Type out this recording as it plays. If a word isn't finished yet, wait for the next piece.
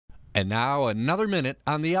And now another minute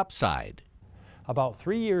on the upside. About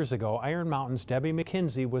 3 years ago, Iron Mountain's Debbie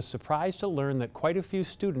McKenzie was surprised to learn that quite a few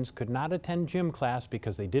students could not attend gym class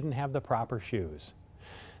because they didn't have the proper shoes.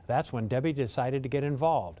 That's when Debbie decided to get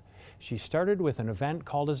involved. She started with an event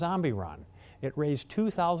called a Zombie Run. It raised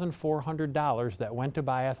 $2,400 that went to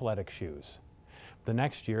buy athletic shoes. The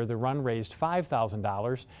next year, the run raised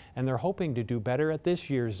 $5,000, and they're hoping to do better at this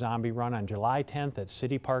year's Zombie Run on July 10th at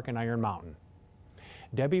City Park in Iron Mountain.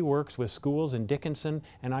 Debbie works with schools in Dickinson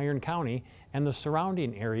and Iron County and the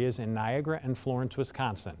surrounding areas in Niagara and Florence,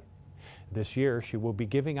 Wisconsin. This year, she will be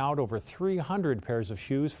giving out over 300 pairs of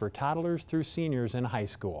shoes for toddlers through seniors in high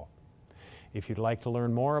school. If you'd like to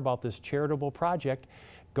learn more about this charitable project,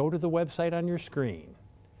 go to the website on your screen.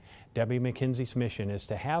 Debbie McKenzie's mission is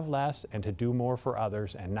to have less and to do more for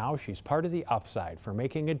others, and now she's part of the upside for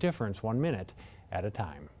making a difference 1 minute at a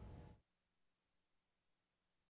time.